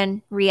you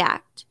can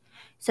react.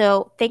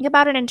 So think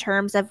about it in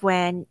terms of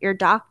when your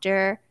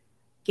doctor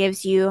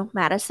gives you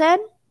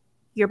medicine,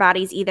 your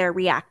body's either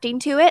reacting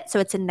to it, so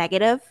it's a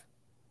negative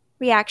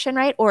reaction,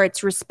 right? Or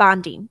it's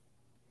responding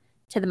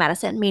to the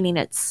medicine, meaning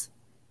it's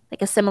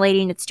like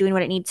assimilating, it's doing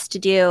what it needs to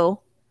do,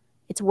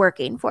 it's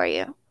working for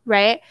you,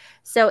 right?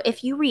 So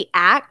if you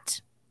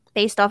react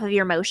based off of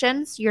your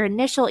emotions, your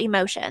initial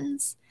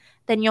emotions,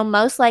 then you'll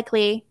most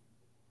likely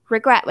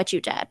regret what you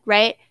did,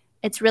 right?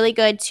 It's really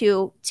good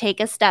to take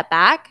a step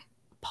back,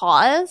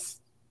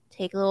 pause,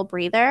 take a little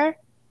breather,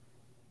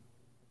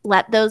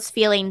 let those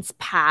feelings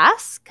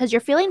pass, because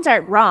your feelings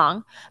aren't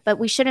wrong, but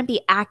we shouldn't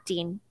be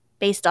acting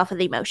based off of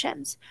the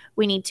emotions.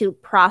 We need to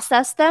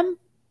process them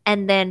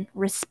and then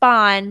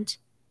respond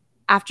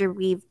after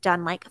we've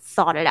done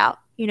thought it out.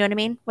 You know what I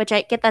mean? Which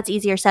I get that's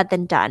easier said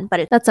than done,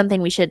 but that's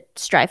something we should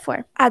strive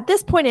for. At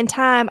this point in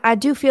time, I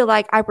do feel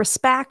like I do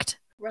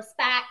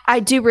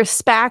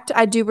respect,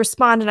 I do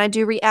respond, and I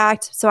do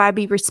react. So I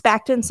be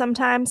respecting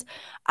sometimes.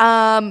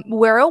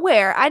 We're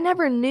aware. I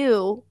never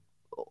knew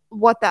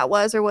what that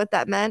was or what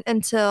that meant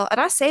until, and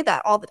I say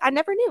that I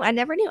never knew.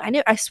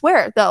 I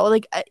swear though,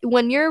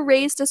 when you're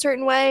raised a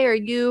certain way or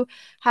you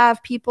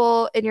have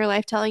people in your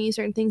life telling you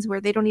certain things where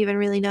they don't even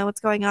really know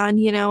what's going on,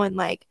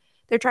 and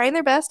they're trying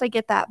their best. I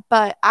get that.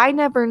 But I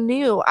never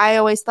knew. I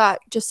always thought,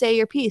 just say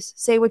your piece,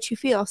 say what you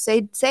feel,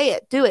 say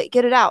it, do it,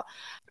 get it out.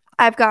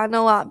 I've gotten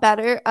a lot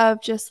better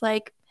of just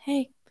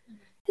hey,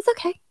 it's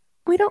okay.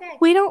 We don't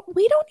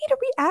need to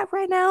react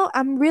right now.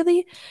 I'm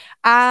really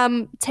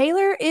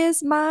Taylor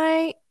is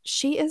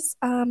she's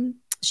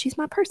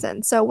my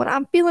person. So when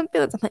I'm feeling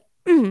feelings, I'm like,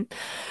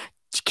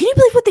 can you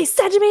believe what they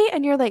said to me?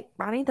 And you're like,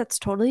 Ronnie, that's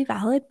totally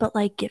valid, but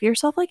give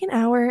yourself an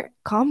hour,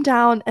 calm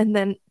down, and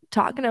then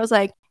talk. And I was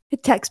like,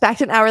 text back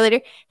an hour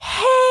later,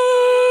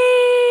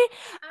 hey,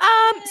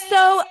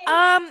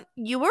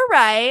 you were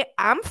right.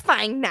 I'm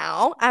fine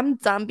now. I'm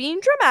done being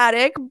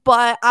dramatic,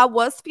 but I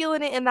was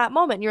feeling it in that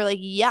moment. And you're like,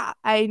 yeah,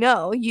 I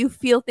know. You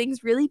feel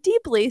things really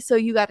deeply, so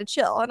you got to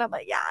chill. And I'm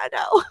like, yeah, I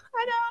know.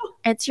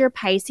 It's your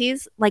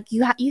Pisces.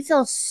 You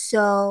feel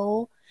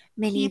so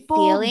many People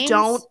feelings.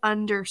 don't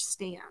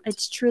understand.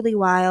 It's truly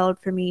wild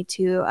for me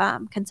to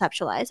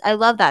conceptualize. I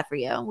love that for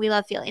you. We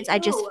love feelings. I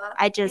just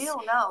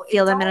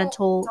feel them in a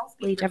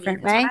totally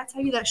different way. When I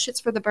tell you that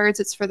shit's for the birds,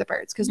 it's for the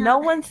birds. Because no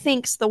one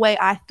thinks the way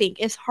I think.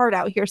 It's hard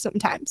out here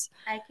sometimes.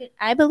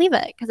 I believe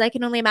it because I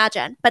can only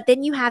imagine. But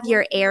then you have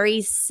your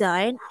Aries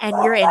sun and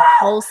you're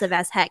impulsive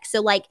as heck.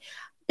 So like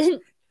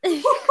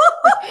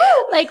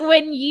like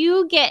when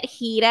you get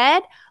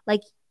heated,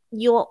 like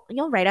you'll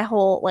write a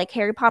whole like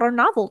Harry Potter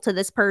novel to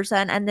this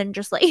person and then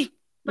just like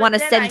want to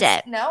send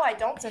it. No, I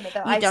don't send it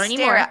though. You don't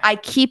anymore. I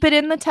keep it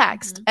in the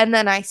text and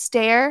then I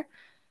stare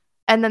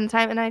and then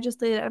I just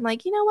delete it. I'm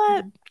like, you know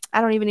what?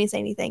 I don't even need to say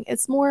anything.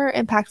 It's more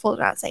impactful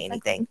to not say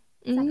anything.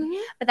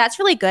 But that's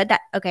really good.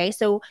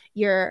 So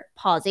you're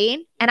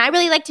pausing, and I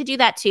really like to do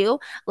that too.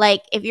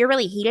 Like if you're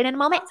really heated in a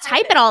moment,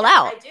 type it all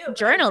out,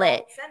 journal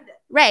it.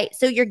 Right.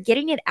 So you're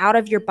getting it out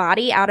of your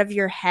body, out of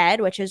your head,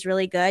 which is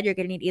really good. You're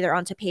getting it either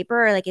onto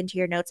paper or like into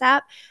your notes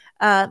app.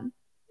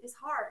 It's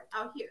hard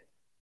out here.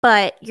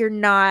 But you're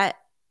not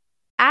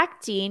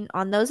acting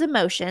on those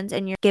emotions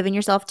and you're giving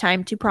yourself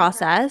time to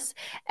process.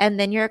 And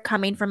then you're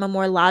coming from a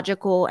more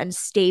logical and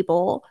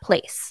stable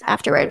place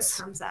afterwards.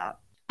 Comes out.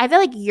 I feel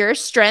like your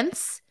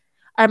strengths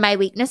are my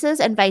weaknesses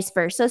and vice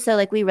versa. So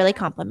like we really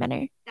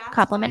complement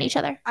each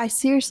other. I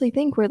seriously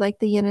think we're like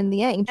the yin and the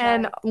yang.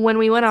 And when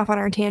we went off on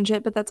our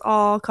tangent, but that's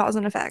all cause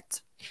and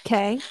effect.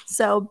 Okay.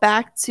 So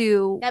back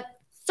to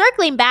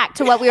circling back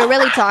to what we were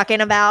really talking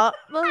about,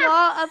 the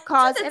law of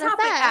cause and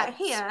effect at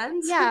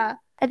hand. Yeah.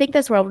 I think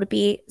this world would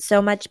be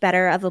so much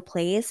better of a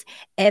place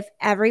if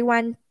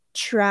everyone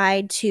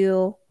tried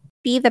to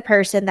be the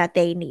person that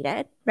they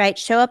needed, right?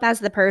 Show up as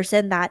the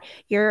person that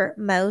your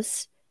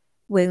most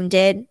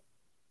wounded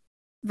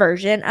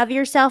version of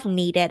yourself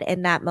needed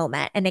in that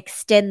moment and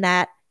extend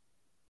that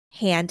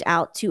hand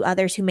out to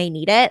others who may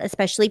need it,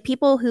 especially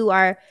people who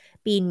are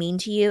being mean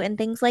to you and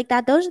things like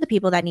that. Those are the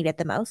people that need it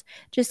the most.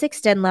 Just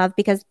extend love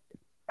because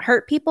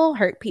hurt people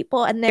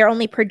and they're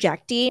only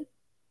projecting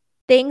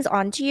things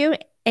onto you,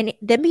 and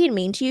them being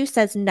mean to you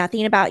says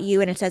nothing about you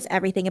and it says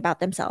everything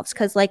about themselves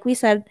because like we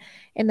said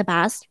in the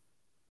past,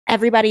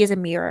 everybody is a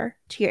mirror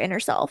to your inner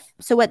self.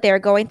 So what they're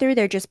going through,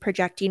 they're just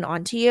projecting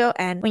onto you.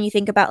 And when you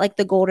think about like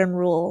the golden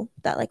rule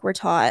that like we're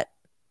taught,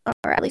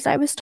 or at least I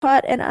was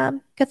taught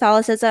in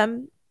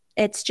Catholicism,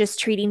 it's just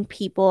treating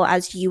people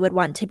as you would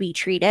want to be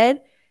treated.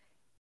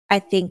 I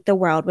think the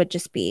world would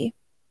just be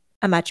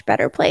a much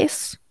better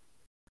place.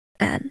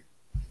 And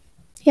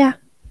yeah.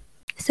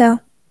 So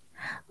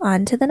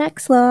on to the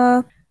next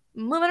law.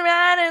 moving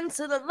right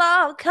into the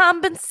law of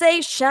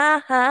compensation.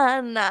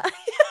 That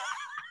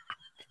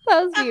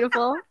was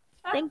beautiful.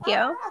 Thank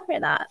you for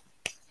that.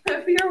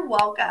 You're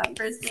welcome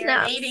for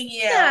serenading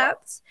you.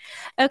 Snaps.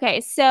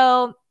 Okay,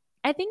 so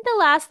I think the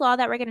last law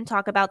that we're going to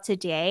talk about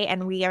today,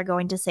 and we are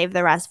going to save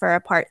the rest for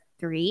a part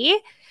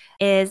 3,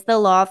 is the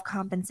law of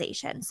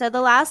compensation. So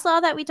the last law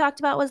that we talked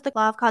about was the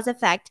law of cause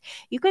effect.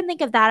 You can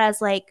think of that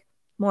as like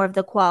more of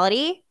the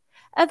quality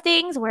of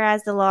things,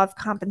 whereas the law of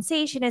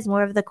compensation is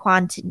more of the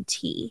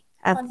quantity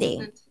of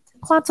things.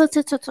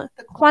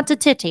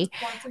 Quantity.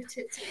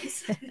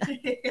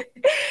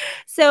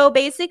 So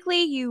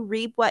basically, you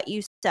reap what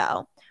you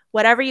sow.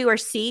 Whatever you are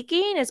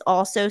seeking is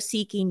also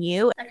seeking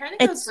you. That kind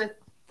of goes with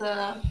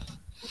the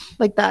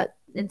like that.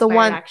 The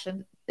one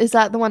action. Is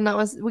that the one that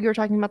was we were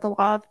talking about the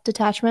law of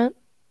detachment?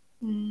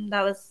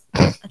 That was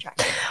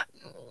attraction.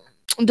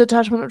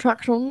 Detachment,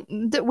 attraction.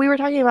 We were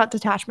talking about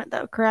detachment,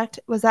 though, correct?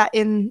 Was that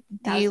in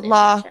the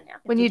law?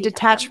 When you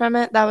detach from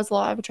it, that was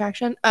law of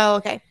attraction? Oh,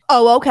 okay.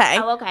 All of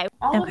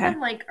them,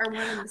 like, are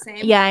one and the same.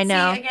 Yeah, I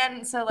know. See,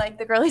 again, so, like,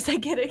 the girlies, I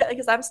get it,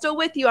 because I'm still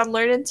with you. I'm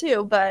learning,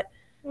 too, but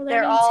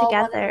they're all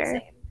together. One and the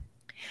same.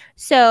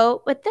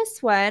 So, with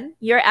this one,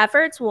 your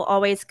efforts will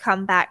always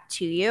come back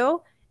to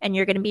you, and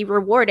you're going to be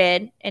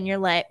rewarded, and you're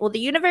like, well, the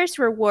universe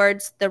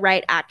rewards the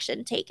right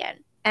action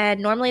taken. And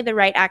normally the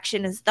right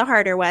action is the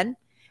harder one.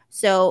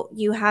 So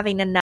you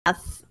having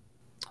enough,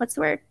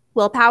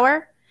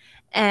 willpower,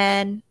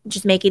 and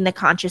just making the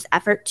conscious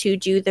effort to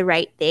do the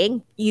right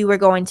thing, you are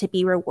going to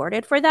be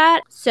rewarded for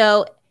that.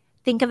 So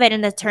think of it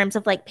in the terms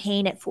of like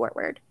paying it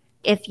forward.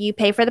 If you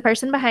pay for the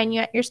person behind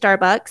you at your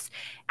Starbucks,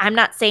 I'm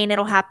not saying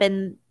it'll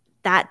happen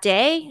that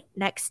day,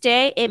 next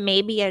day, it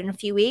may be in a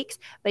few weeks,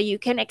 but you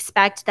can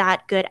expect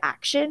that good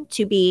action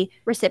to be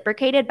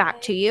reciprocated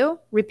back to you,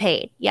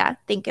 repaid. Yeah,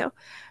 thank you.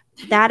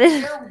 That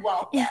is. You're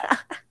welcome. Yeah.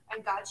 I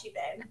got you,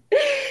 babe.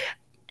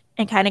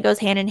 It kind of goes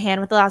hand in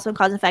hand with the last one,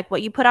 cause and effect.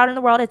 What you put out in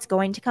the world, it's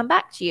going to come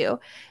back to you.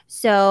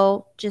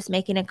 So just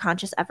making a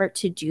conscious effort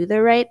to do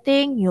the right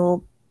thing,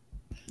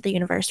 the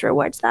universe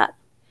rewards that,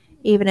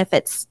 even if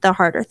it's the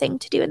harder thing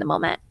to do in the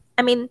moment.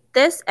 I mean,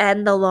 this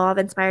and the law of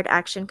inspired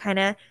action kind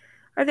of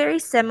are very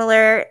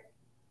similar,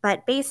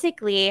 but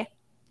basically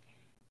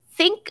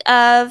think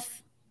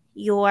of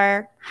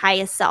your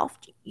highest self,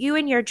 you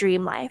in your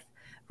dream life,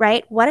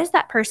 right? What is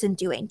that person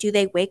doing? Do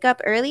they wake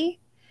up early?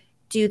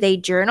 Do they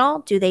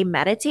journal? Do they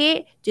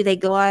meditate? Do they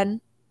go on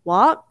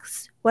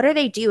walks? What are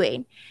they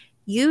doing?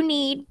 You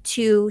need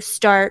to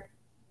start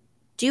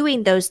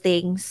doing those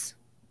things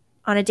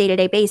on a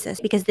day-to-day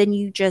basis, because then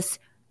you just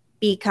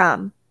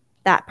become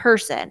that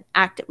person.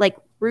 Like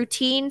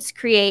routines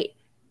create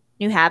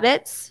new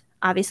habits.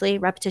 Obviously,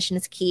 repetition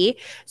is key.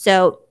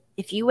 So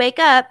if you wake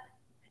up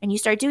and you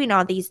start doing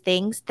all these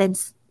things, then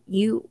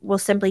you will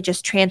simply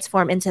just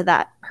transform into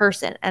that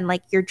person, and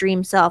like your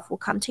dream self will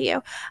come to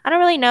you. I don't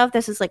really know if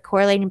this is like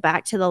correlating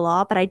back to the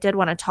law, but I did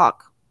want to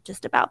talk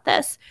just about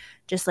this,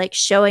 just like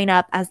showing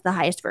up as the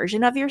highest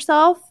version of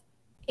yourself.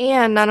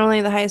 And not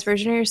only the highest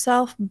version of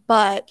yourself,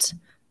 but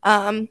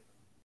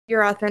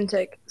your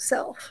authentic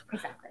self.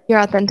 Exactly. Your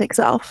authentic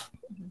self.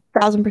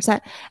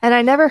 1,000%. And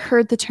I never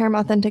heard the term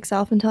authentic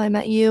self until I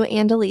met you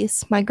and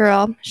Elise, my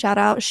girl. Shout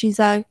out. She's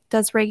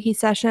does Reiki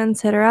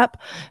sessions. Hit her up.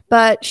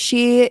 But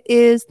she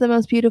is the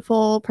most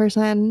beautiful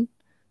person.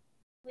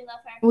 We love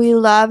her. We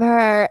love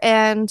her.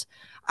 And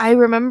I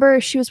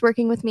remember she was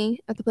working with me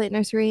at the Plate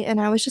Nursery,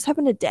 and I was just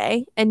having a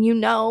day. And you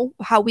know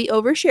how we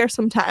overshare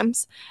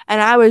sometimes.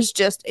 And I was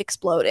just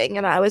exploding,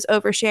 and I was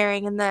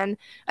oversharing. And then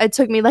it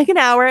took me like an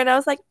hour, and I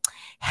was like,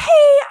 hey,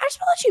 I just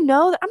want to let you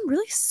know that I'm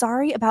really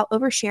sorry about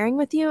oversharing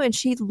with you. And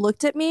she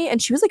looked at me,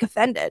 and she was like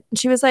offended. And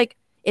she was like,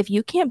 if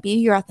you can't be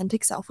your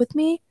authentic self with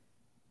me,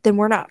 then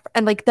we're not.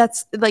 And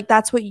that's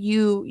what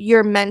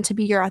you're meant to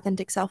be, your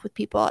authentic self with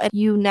people, and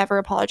you never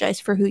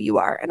apologize for who you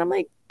are. And I'm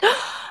like,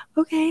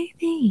 okay,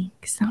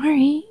 thanks.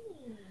 Sorry.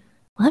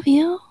 Love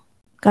you.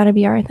 Gotta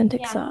be our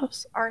authentic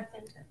selves. Our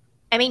authentic.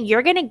 I mean,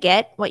 you're gonna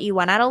get what you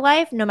want out of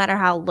life, no matter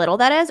how little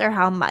that is or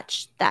how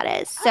much that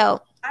is.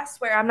 So I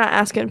swear I'm not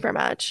asking for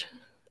much.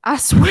 I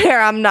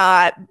swear I'm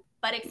not.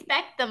 But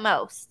expect the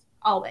most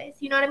always.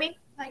 You know what I mean?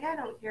 Like, I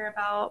don't care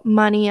about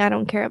money. I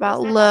don't care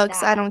about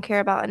looks. I don't care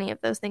about any of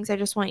those things. I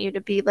just want you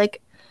to be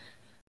like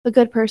a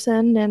good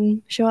person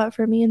and show up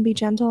for me and be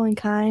gentle and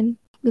kind.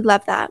 We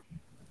love that.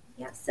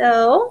 Yeah.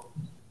 So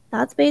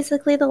that's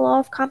basically the law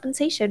of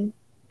compensation.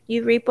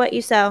 You reap what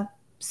you sow.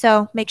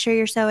 So make sure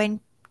you're sowing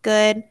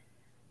good,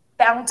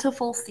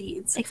 Bountiful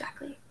seeds.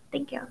 Exactly.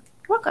 Thank you. You're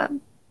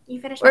welcome.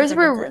 You finished. We're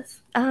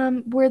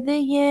the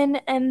yin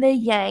and the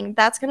yang.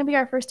 That's gonna be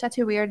our first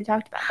tattoo. We already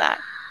talked about that.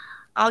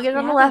 I'll get it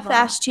on the left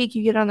ass cheek.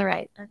 You get it on the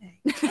right. Okay.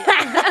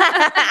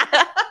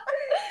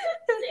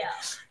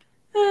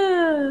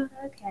 Yeah.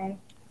 Okay.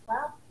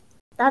 Well,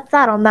 that's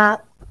that on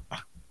that.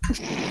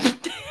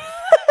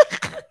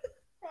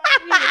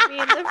 Me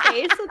in the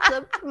face with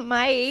the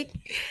mic.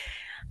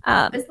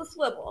 It's the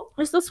swivel.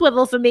 It's the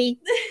swivel for me.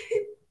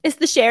 It's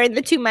the sharing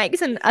the two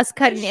mics and us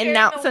cutting in and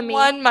out for me.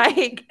 One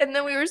mic, and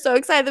then we were so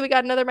excited that we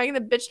got another mic, and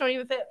the bitch don't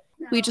even fit.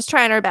 No. We just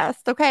trying our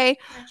best, okay?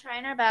 We're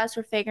trying our best.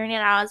 We're figuring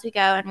it out as we go,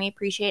 and we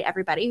appreciate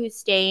everybody who's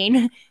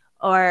staying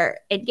or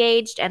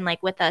engaged and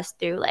like with us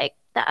through like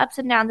the ups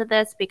and downs of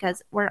this,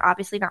 because we're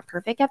obviously not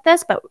perfect at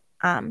this, but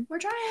we're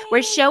trying.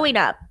 We're showing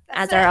up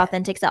as our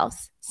authentic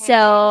selves.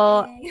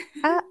 So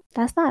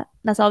that's that.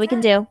 That's all we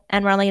can do,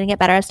 and we're only gonna get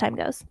better as time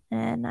goes.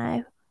 And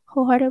I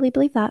wholeheartedly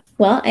believe that.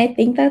 Well, I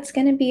think that's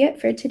going to be it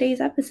for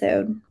today's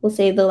episode. We'll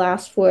save the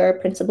last 4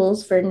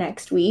 principles for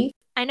next week.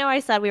 I know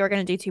I said we were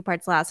going to do 2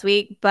 parts last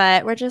week,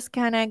 but we're just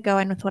kind of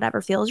going with whatever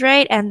feels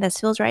right, and this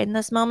feels right in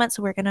this moment,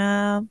 so we're going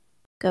to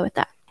go with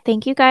that.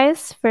 Thank you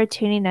guys for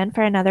tuning in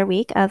for another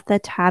week of the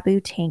Taboo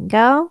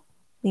Tango.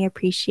 We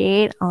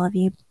appreciate all of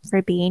you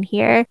for being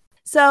here.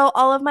 So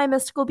all of my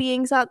mystical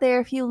beings out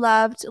there, if you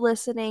loved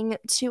listening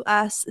to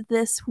us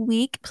this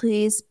week,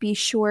 please be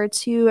sure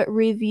to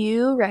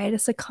review, write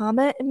us a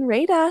comment, and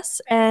rate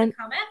us. And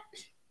comment?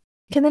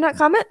 Can they not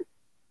comment?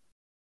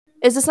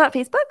 Is this not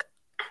Facebook?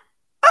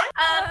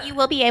 You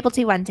will be able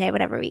to one day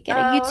whenever we get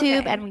a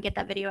YouTube and we get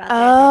that video out there.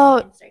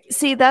 Oh,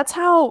 see, that's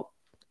how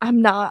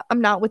I'm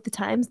not with the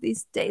times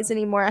these days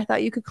anymore. I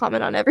thought you could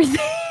comment on everything.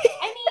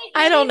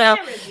 I don't know.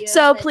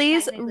 So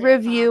please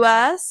review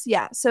us.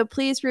 Yeah. So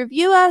please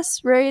review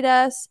us, rate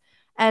us.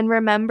 And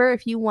remember,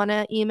 if you want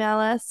to email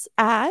us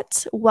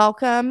at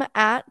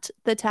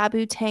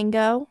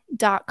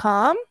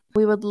welcome@thetabootango.com.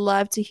 We would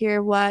love to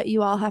hear what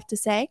you all have to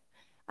say,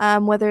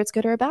 whether it's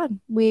good or bad.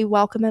 We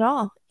welcome it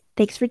all.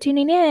 Thanks for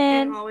tuning in.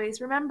 And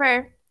always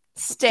remember,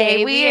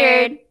 stay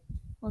weird.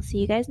 We'll see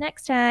you guys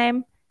next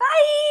time.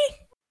 Bye.